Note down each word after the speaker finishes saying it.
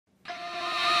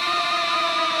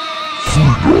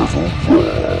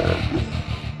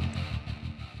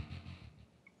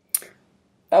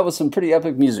That was some pretty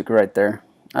epic music right there.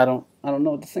 I don't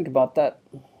know what to think about that.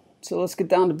 So let's get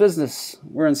down to business.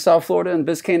 We're in South Florida in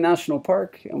Biscayne National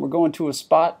Park, and we're going to a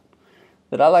spot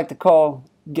that I like to call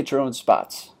get your own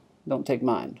spots. Don't take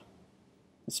mine.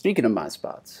 Speaking of my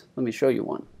spots, let me show you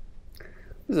one.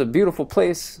 This is a beautiful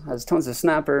place, has tons of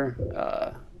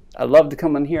snapper. I love to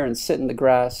come in here and sit in the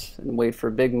grass and wait for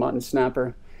a big mutton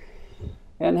snapper.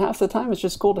 And half the time it's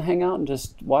just cool to hang out and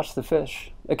just watch the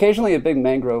fish. Occasionally a big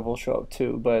mangrove will show up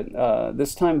too, but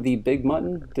this time the big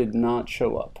mutton did not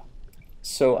show up.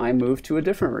 So I moved to a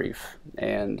different reef,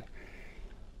 and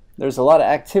there's a lot of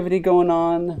activity going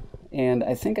on, and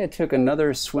I think I took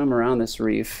another swim around this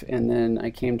reef, and then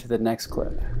I came to the next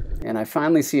clip. And I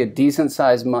finally see a decent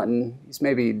sized mutton. He's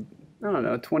maybe, I don't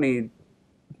know, 20,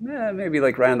 maybe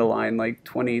like around the line, like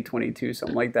 20, 22,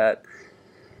 something like that.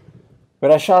 But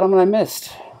I shot him and I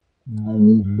missed. No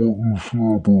mutton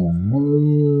snapper,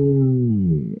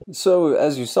 no. So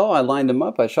as you saw, I lined him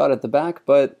up. I shot at the back,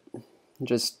 but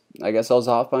I guess I was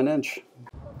off by an inch.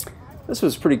 This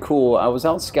was pretty cool. I was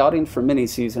out scouting for mini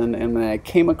season, and I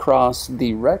came across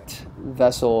the wrecked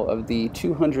vessel of the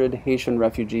 200 Haitian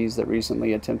refugees that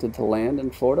recently attempted to land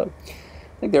in Florida.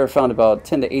 I think they were found about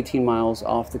 10 to 18 miles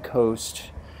off the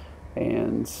coast,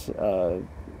 and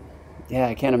yeah,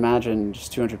 I can't imagine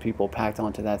just 200 people packed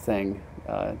onto that thing.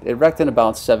 It wrecked in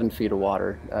about 7 feet of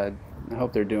water. I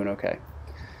hope they're doing okay.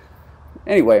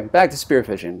 Anyway, back to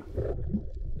spearfishing.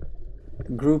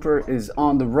 Grouper is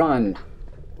on the run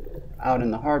out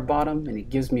in the hard bottom, and he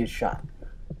gives me a shot.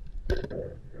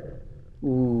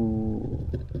 Ooh.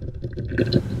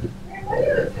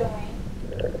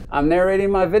 I'm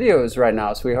narrating my videos right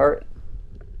now, sweetheart.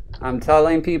 I'm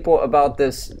telling people about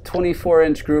this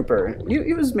 24-inch grouper.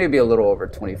 He was maybe a little over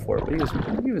 24,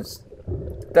 but he was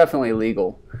definitely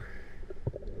legal.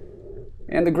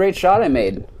 And the great shot I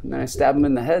made. And then I stabbed him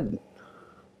in the head.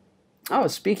 Oh,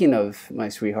 speaking of my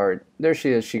sweetheart, there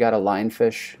she is. She got a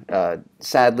lionfish.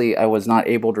 Sadly, I was not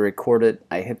able to record it.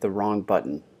 I hit the wrong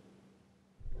button.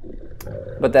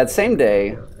 But that same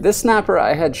day, this snapper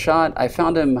I had shot, I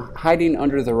found him hiding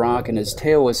under the rock and his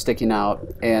tail was sticking out.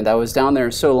 And I was down there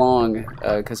so long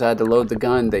because I had to load the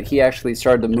gun that he actually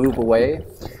started to move away.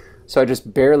 So I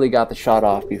just barely got the shot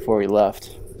off before he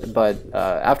left. But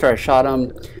after I shot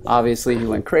him, obviously he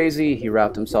went crazy. He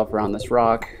wrapped himself around this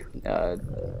rock.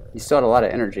 He still had a lot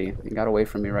of energy. He got away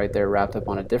from me right there, wrapped up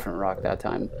on a different rock that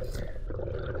time.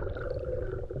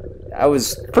 I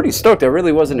was pretty stoked. I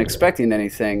really wasn't expecting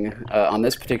anything on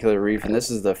this particular reef, and this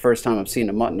is the first time I've seen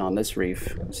a mutton on this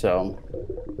reef. So,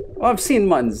 well, I've seen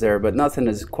muttons there, but nothing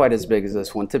is quite as big as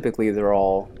this one. Typically, they're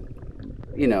all,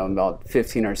 you know, about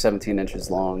 15 or 17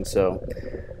 inches long. So,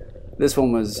 this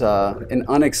one was an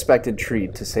unexpected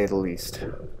treat, to say the least.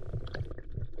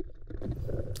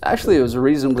 Actually, it was a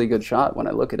reasonably good shot when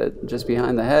I look at it. Just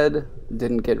behind the head,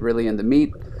 didn't get really in the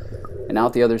meat, and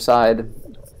out the other side.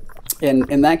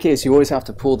 In that case, you always have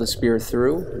to pull the spear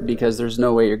through because there's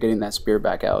no way you're getting that spear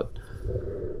back out.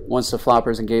 Once the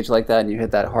flopper's engaged like that and you hit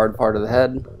that hard part of the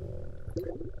head.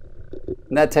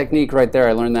 And that technique right there,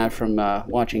 I learned that from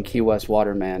watching Key West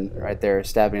Waterman right there,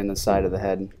 stabbing in the side of the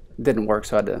head. Didn't work,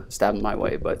 so I had to stab him my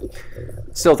way, but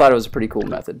still thought it was a pretty cool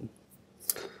method.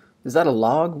 Is that a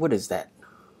log? What is that?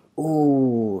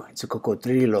 Ooh, it's a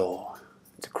cocodrilo.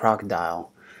 It's a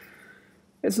crocodile.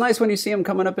 It's nice when you see them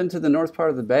coming up into the north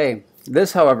part of the bay.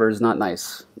 This, however, is not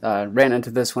nice. Ran into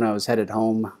this when I was headed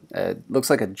home. It looks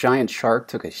like a giant shark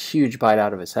took a huge bite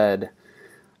out of his head.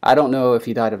 I don't know if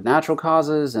he died of natural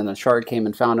causes and a shark came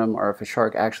and found him, or if a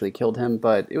shark actually killed him,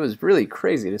 but it was really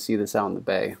crazy to see this out in the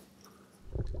bay.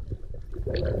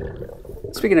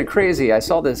 Speaking of crazy, I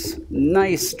saw this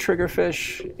nice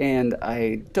triggerfish, and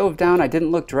I dove down. I didn't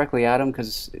look directly at him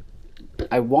because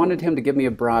I wanted him to give me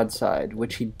a broadside,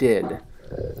 which he did.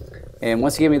 And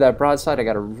once he gave me that broadside, I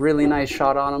got a really nice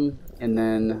shot on him, and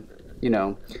then, you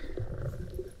know,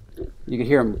 you could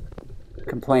hear him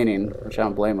complaining, which I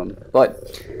don't blame him.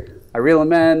 But I reel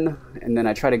him in, and then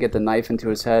I try to get the knife into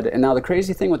his head. And now the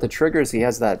crazy thing with the trigger is he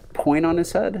has that point on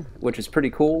his head, which is pretty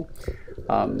cool.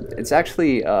 It's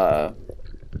actually, I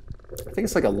think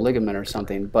it's like a ligament or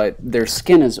something, but their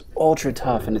skin is ultra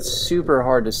tough, and it's super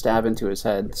hard to stab into his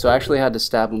head. So I actually had to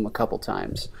stab him a couple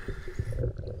times.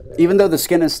 Even though the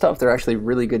skin is tough, they're actually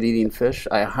really good eating fish.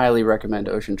 I highly recommend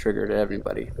Ocean Trigger to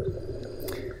everybody.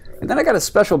 And then I got a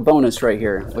special bonus right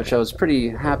here, which I was pretty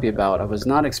happy about. I was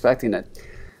not expecting it.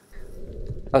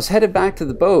 I was headed back to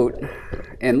the boat,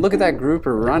 and look at that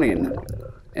grouper running.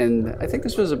 And I think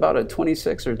this was about a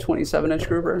 26 or 27 inch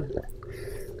grouper.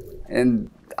 And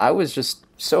I was just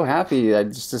so happy. I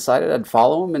just decided I'd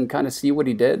follow him and kind of see what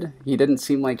he did. He didn't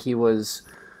seem like he was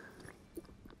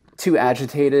too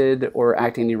agitated or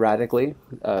acting erratically.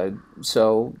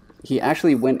 So he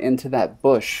actually went into that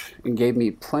bush and gave me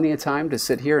plenty of time to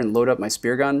sit here and load up my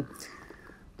spear gun.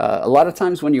 A lot of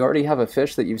times when you already have a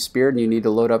fish that you've speared and you need to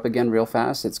load up again real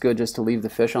fast, it's good just to leave the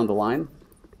fish on the line.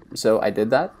 So I did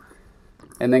that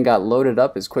and then got loaded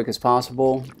up as quick as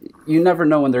possible. You never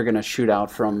know when they're going to shoot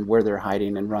out from where they're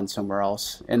hiding and run somewhere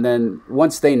else. And then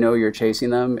once they know you're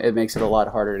chasing them, it makes it a lot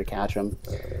harder to catch them.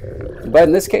 But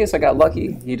in this case, I got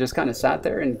lucky. He just kind of sat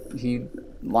there and he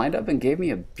lined up and gave me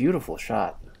a beautiful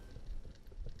shot.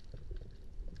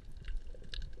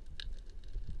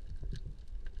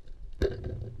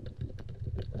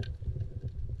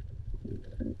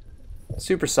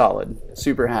 Super solid.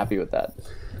 Super happy with that.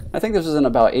 I think this was in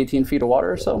about 18 feet of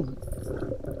water or so.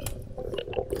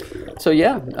 So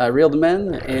yeah, I reeled him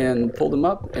in and pulled him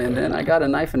up, and then I got a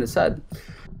knife in his head.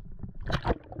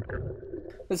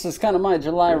 This is kind of my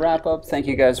July wrap-up. Thank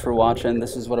you guys for watching.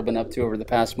 This is what I've been up to over the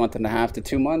past month and a half to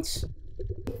 2 months.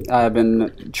 I've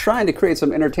been trying to create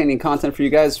some entertaining content for you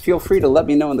guys. Feel free to let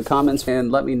me know in the comments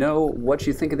and let me know what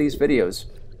you think of these videos.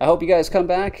 I hope you guys come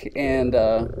back and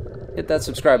hit that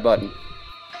subscribe button.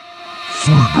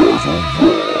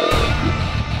 Freediver.